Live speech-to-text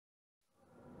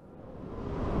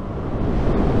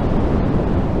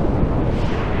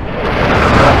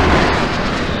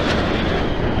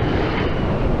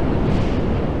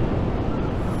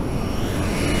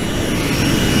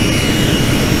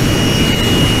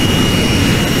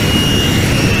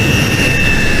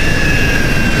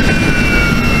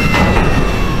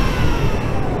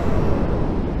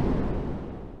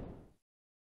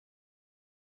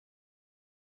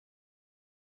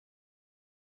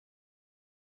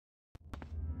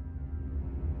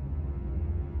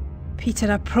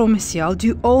Peter, I promise you I'll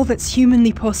do all that's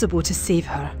humanly possible to save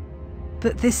her.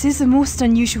 But this is a most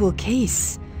unusual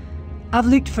case. I've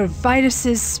looked for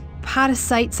viruses,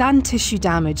 parasites and tissue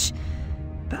damage,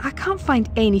 but I can't find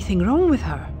anything wrong with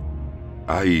her.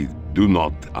 I do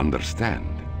not understand.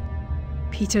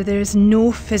 Peter, there is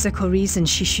no physical reason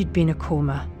she should be in a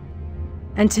coma.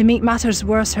 And to make matters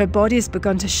worse, her body has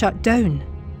begun to shut down.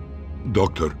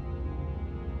 Doctor,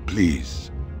 please,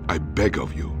 I beg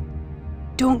of you.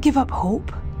 Don't give up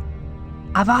hope.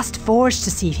 I've asked Forge to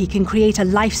see if he can create a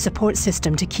life support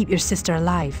system to keep your sister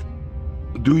alive.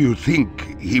 Do you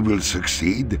think he will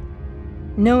succeed?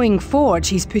 Knowing Forge,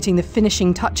 he's putting the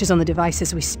finishing touches on the device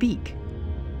as we speak.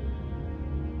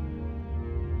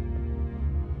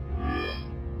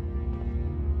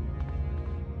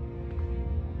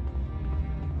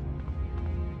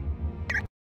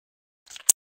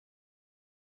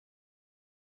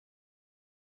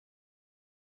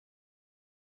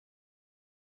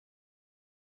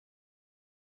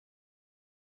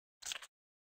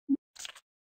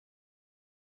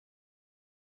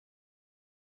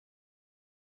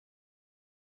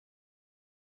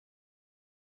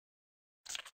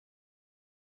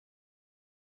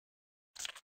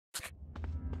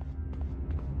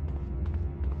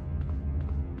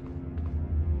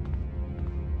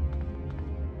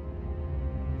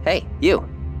 Hey, you.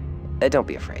 Don't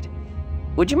be afraid.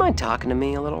 Would you mind talking to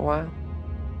me a little while?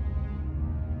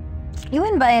 You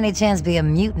wouldn't by any chance be a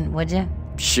mutant, would you?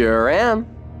 Sure am.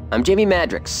 I'm Jamie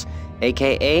Madrox,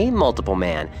 aka Multiple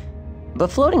Man.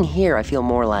 But floating here, I feel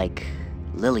more like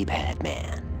Lily-Pad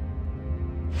Man.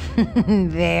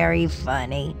 Very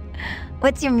funny.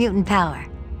 What's your mutant power?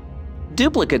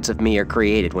 Duplicates of me are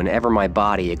created whenever my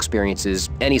body experiences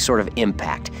any sort of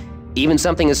impact, even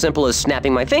something as simple as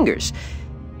snapping my fingers.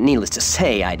 Needless to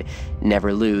say, I'd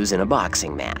never lose in a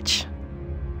boxing match.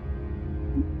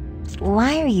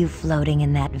 Why are you floating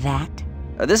in that vat?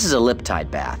 This is a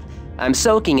lip-tide bath. I'm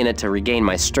soaking in it to regain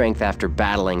my strength after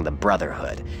battling the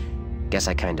Brotherhood. Guess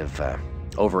I kind of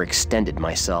overextended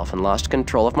myself and lost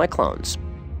control of my clones.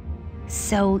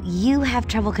 So you have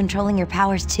trouble controlling your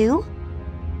powers too?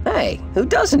 Hey, who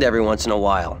doesn't every once in a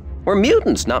while? We're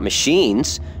mutants, not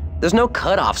machines. There's no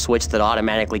cutoff switch that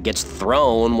automatically gets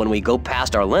thrown when we go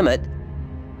past our limit.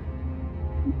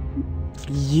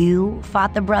 You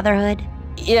fought the Brotherhood?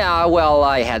 Yeah, well,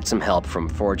 I had some help from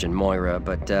Forge and Moira,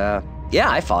 but yeah,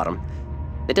 I fought them.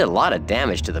 They did a lot of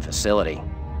damage to the facility.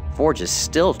 Forge is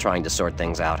still trying to sort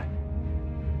things out.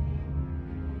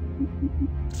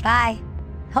 Bye.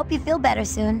 Hope you feel better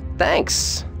soon.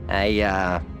 Thanks.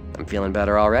 I'm feeling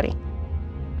better already.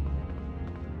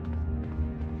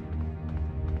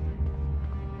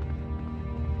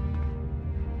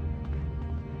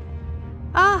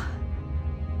 Ah,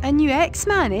 a new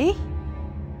X-Man, eh?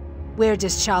 Where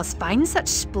does Charles find such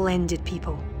splendid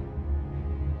people?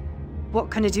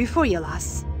 What can I do for you,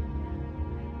 lass?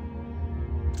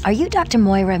 Are you Dr.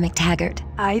 Moira McTaggart?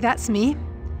 Aye, that's me.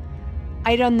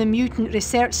 I run the Mutant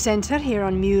Research Centre here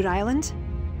on Muir Island.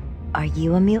 Are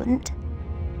you a mutant?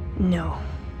 No.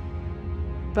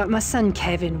 But my son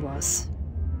Kevin was.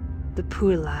 The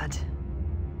poor lad.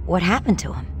 What happened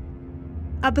to him?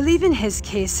 I believe in his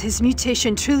case, his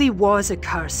mutation truly was a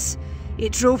curse.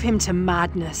 It drove him to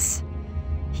madness.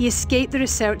 He escaped the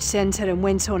research centre and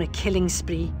went on a killing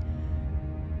spree.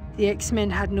 The X-Men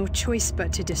had no choice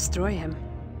but to destroy him.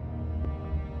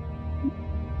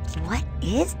 What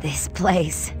is this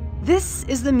place? This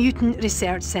is the Mutant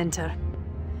Research Centre.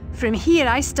 From here,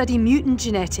 I study mutant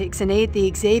genetics and aid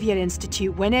the Xavier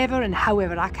Institute whenever and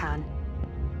however I can.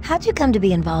 How'd you come to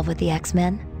be involved with the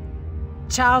X-Men?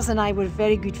 Charles and I were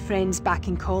very good friends back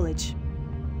in college.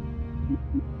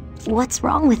 What's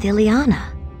wrong with Ileana?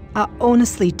 I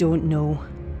honestly don't know.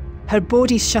 Her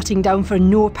body's shutting down for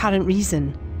no apparent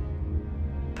reason.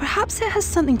 Perhaps it has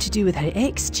something to do with her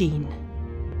X gene.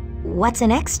 What's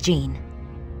an X gene?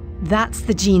 That's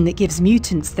the gene that gives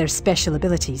mutants their special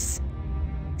abilities.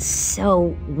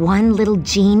 So, one little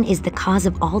gene is the cause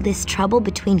of all this trouble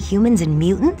between humans and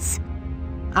mutants?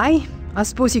 Aye, I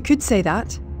suppose you could say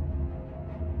that.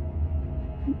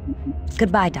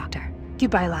 Goodbye, Doctor.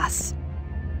 Goodbye, lass.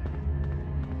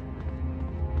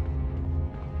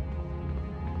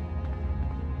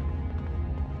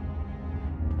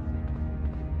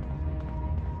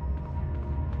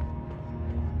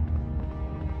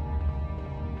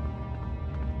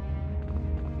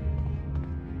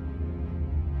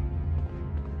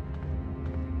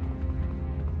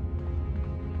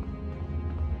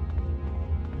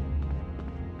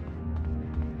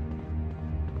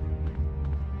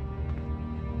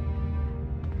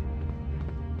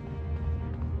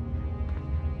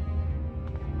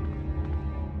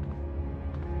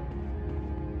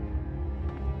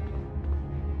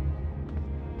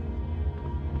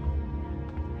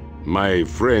 My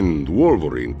friend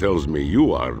Wolverine tells me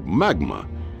you are Magma,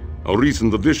 a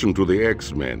recent addition to the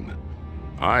X-Men.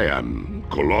 I am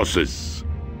Colossus.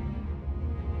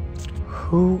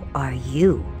 Who are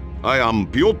you? I am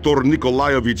Pyotr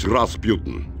Nikolaevich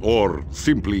Rasputin, or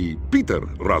simply Peter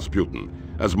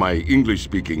Rasputin, as my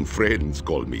English-speaking friends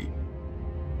call me.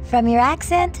 From your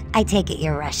accent, I take it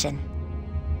you're Russian.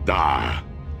 Ah,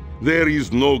 there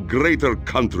is no greater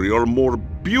country or more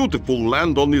beautiful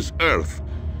land on this earth.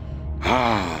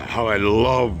 Ah, how I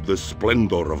love the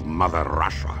splendor of Mother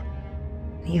Russia.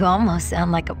 You almost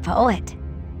sound like a poet.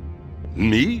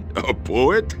 Me? A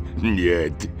poet?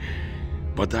 Yet.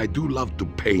 But I do love to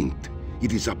paint.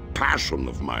 It is a passion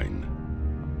of mine.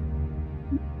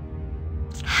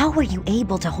 How were you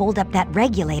able to hold up that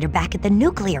regulator back at the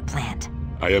nuclear plant?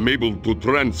 I am able to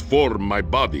transform my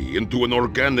body into an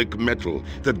organic metal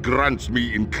that grants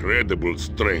me incredible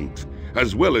strength,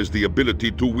 as well as the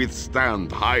ability to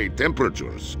withstand high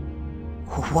temperatures.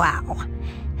 Wow,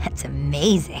 that's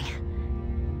amazing.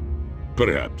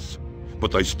 Perhaps,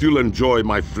 but I still enjoy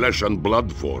my flesh and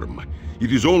blood form.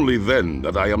 It is only then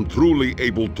that I am truly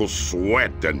able to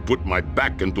sweat and put my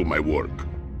back into my work.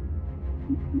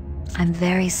 I'm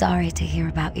very sorry to hear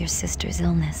about your sister's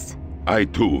illness. I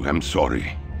too am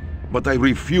sorry, but I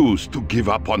refuse to give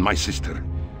up on my sister.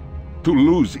 To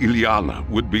lose Illyana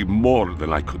would be more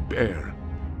than I could bear.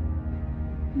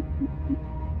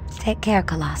 Take care,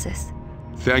 Colossus.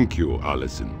 Thank you,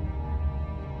 Allison.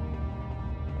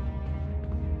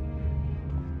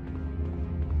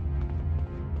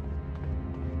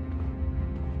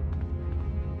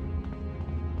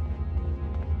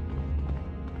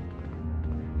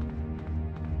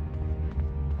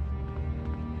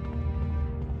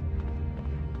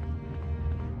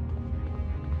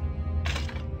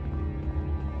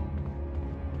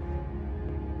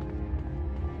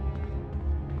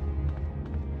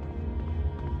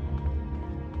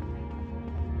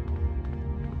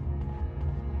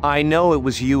 I know it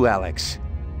was you, Alex.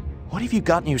 What have you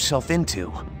gotten yourself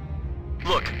into?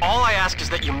 Look, all I ask is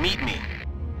that you meet me.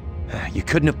 You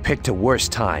couldn't have picked a worse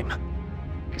time.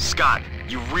 Scott,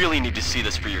 you really need to see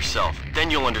this for yourself.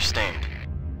 Then you'll understand.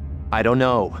 I don't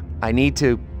know. I need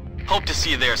to... Hope to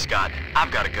see you there, Scott.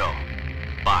 I've gotta go.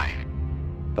 Bye.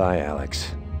 Bye,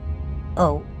 Alex.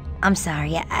 Oh, I'm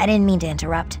sorry. I didn't mean to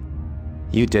interrupt.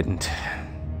 You didn't.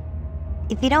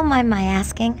 If you don't mind my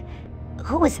asking,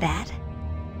 who was that?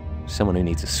 Someone who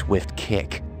needs a swift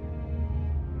kick.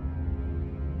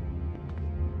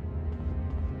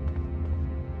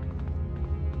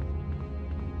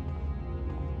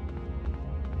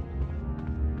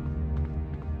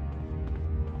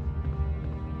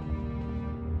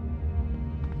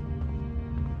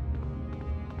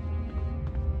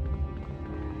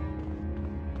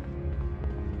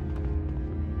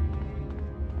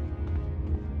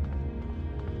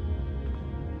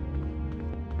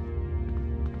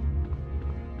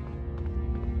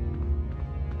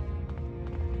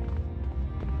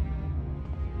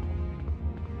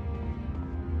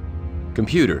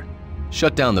 Computer,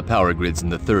 shut down the power grids in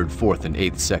the 3rd, 4th, and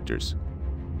 8th sectors.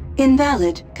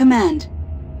 Invalid command.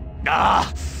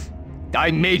 Ah! I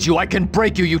made you! I can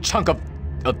break you, you chunk of...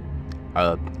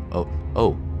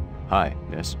 Oh. Hi,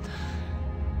 miss.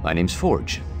 My name's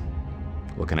Forge.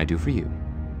 What can I do for you?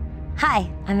 Hi,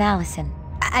 I'm Allison.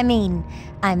 I'm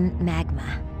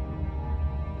Magma.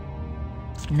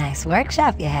 Nice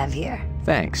workshop you have here.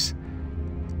 Thanks.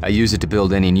 I use it to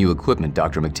build any new equipment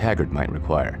Dr. McTaggart might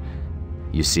require.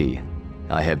 You see,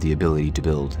 I have the ability to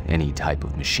build any type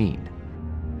of machine.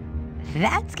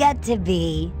 That's got to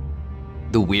be...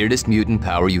 The weirdest mutant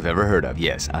power you've ever heard of,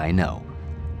 yes, I know.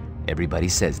 Everybody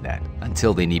says that,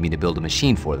 until they need me to build a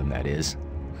machine for them, that is.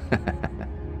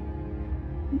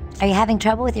 Are you having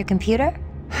trouble with your computer?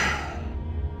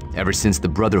 Ever since the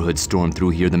Brotherhood stormed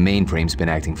through here, the mainframe's been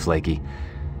acting flaky.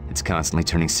 It's constantly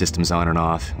turning systems on and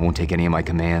off, won't take any of my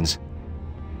commands.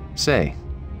 Say,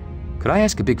 could I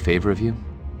ask a big favor of you?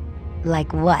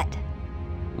 Like what?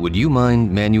 Would you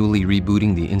mind manually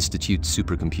rebooting the Institute's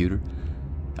supercomputer?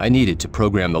 I need it to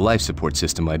program the life support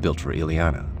system I built for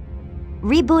Illyana.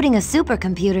 Rebooting a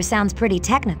supercomputer sounds pretty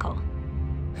technical.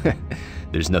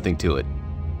 There's nothing to it.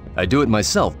 I do it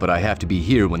myself, but I have to be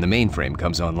here when the mainframe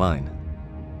comes online.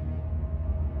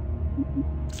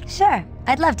 Sure,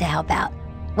 I'd love to help out.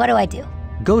 What do I do?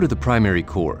 Go to the primary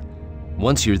core.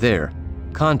 Once you're there,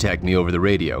 contact me over the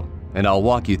radio, and I'll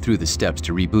walk you through the steps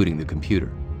to rebooting the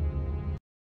computer.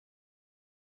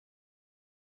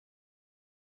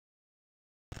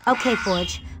 Okay,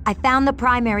 Forge. I found the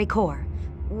primary core.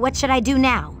 What should I do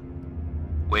now?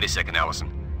 Wait a second,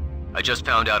 Allison. I just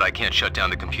found out I can't shut down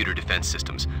the computer defense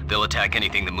systems. They'll attack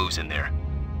anything that moves in there.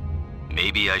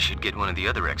 Maybe I should get one of the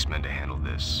other X-Men to handle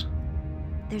this.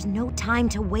 There's no time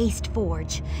to waste,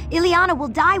 Forge. Illyana will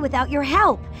die without your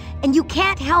help, and you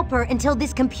can't help her until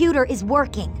this computer is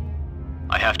working.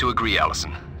 I have to agree,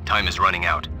 Allison. Time is running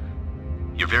out.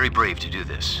 You're very brave to do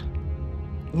this.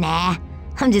 Nah,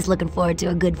 I'm just looking forward to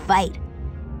a good fight.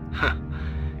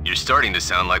 You're starting to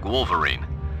sound like Wolverine.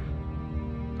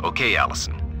 Okay,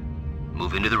 Allison.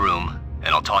 Move into the room,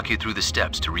 and I'll talk you through the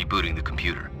steps to rebooting the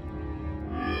computer.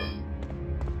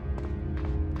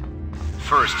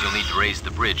 First, you'll need to raise the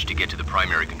bridge to get to the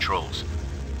primary controls.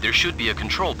 There should be a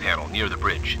control panel near the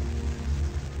bridge.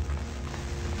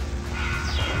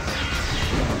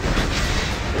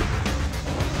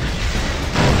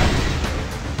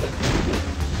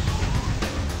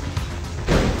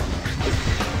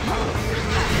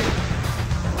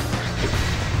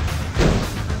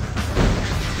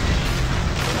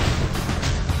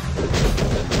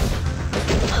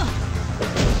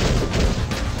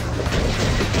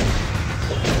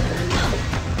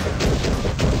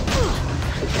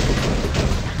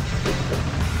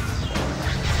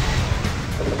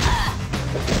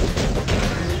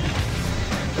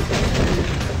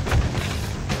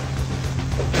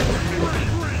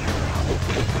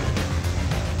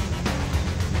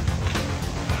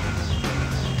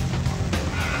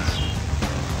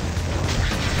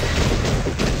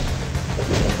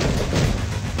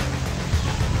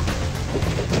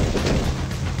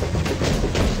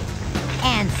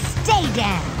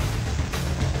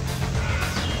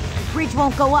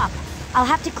 Won't go up. I'll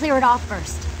have to clear it off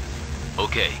first.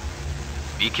 Okay.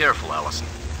 Be careful, Allison.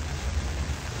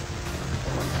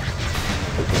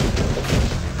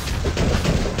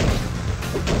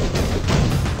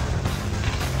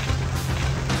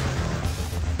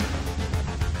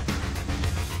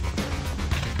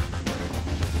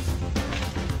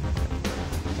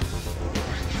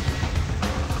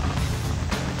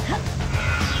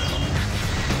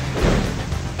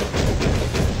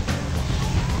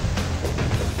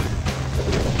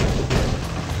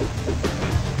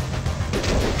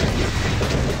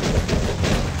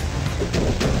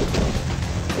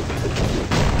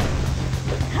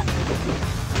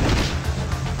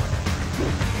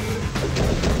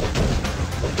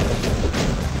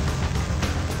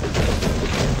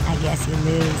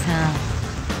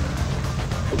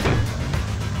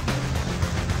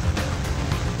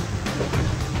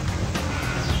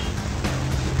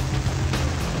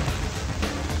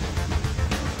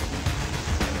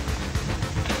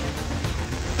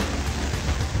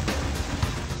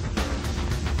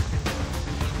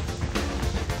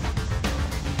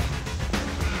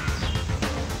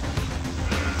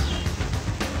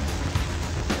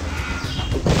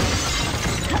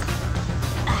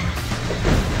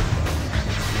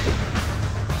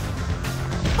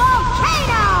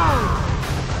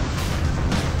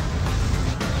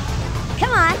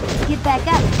 Back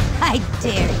up. I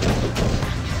dare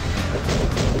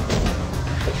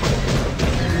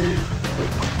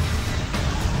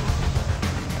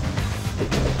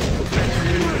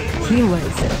you. You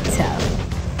weren't so tough.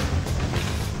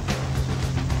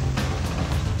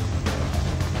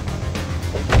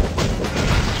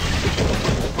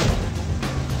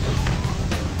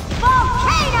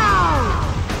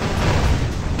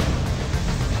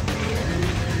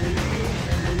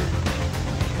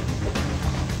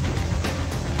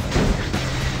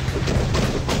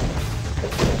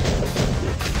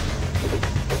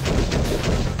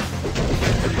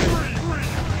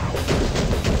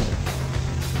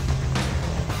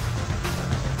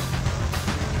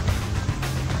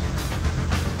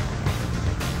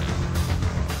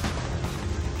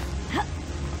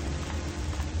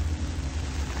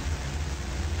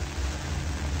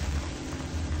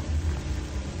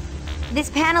 This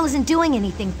panel isn't doing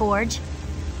anything, Forge.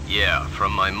 Yeah,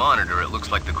 from my monitor it looks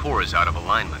like the core is out of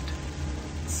alignment.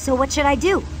 So what should I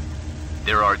do?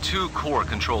 There are 2 core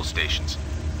control stations.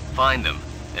 Find them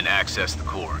and access the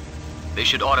core. They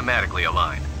should automatically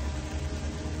align.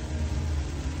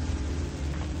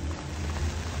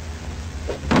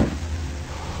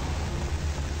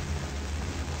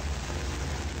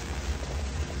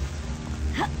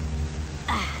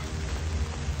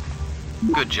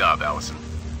 Good job, Allison.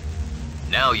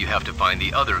 Now you have to find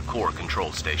the other core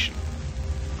control station.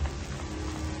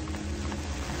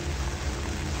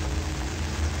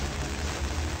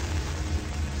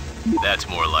 That's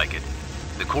more like it.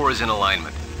 The core is in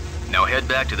alignment. Now head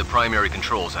back to the primary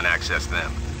controls and access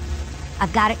them.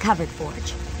 I've got it covered,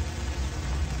 Forge.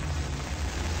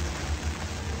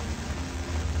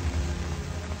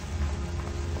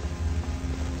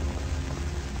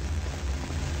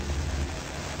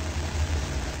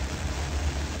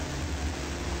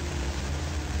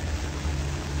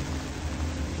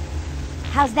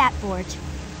 How's that, Forge?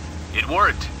 It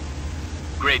worked.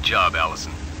 Great job,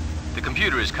 Allison. The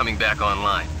computer is coming back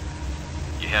online.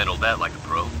 You handled that like a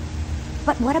pro.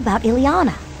 But what about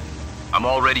Illyana? I'm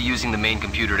already using the main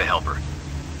computer to help her.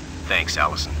 Thanks,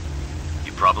 Allison.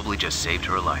 You probably just saved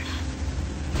her life.